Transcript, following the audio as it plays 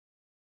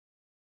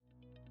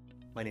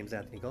My name is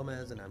Anthony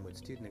Gomez and I'm with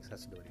Student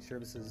Accessibility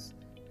Services,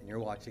 and you're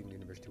watching the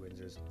University of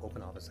Windsor's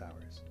Open Office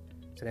Hours.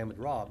 Today I'm with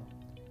Rob,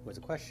 who has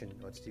a question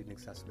about Student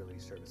Accessibility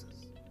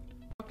Services.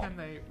 How can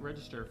they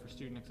register for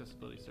Student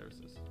Accessibility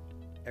Services?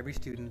 Every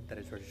student that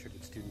is registered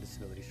with Student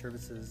Disability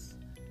Services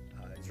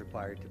is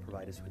required to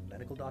provide us with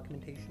medical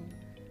documentation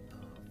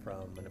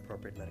from an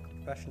appropriate medical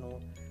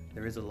professional.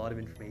 There is a lot of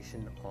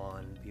information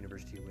on the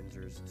University of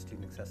Windsor's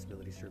Student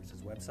Accessibility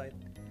Services website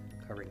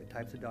covering the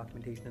types of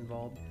documentation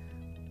involved,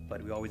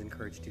 but we always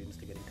encourage students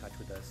to get in touch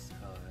with us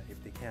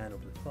if they can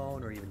over the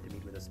phone or even to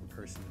meet with us in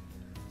person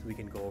so we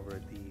can go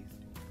over the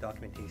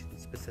documentation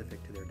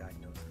specific to their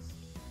diagnosis.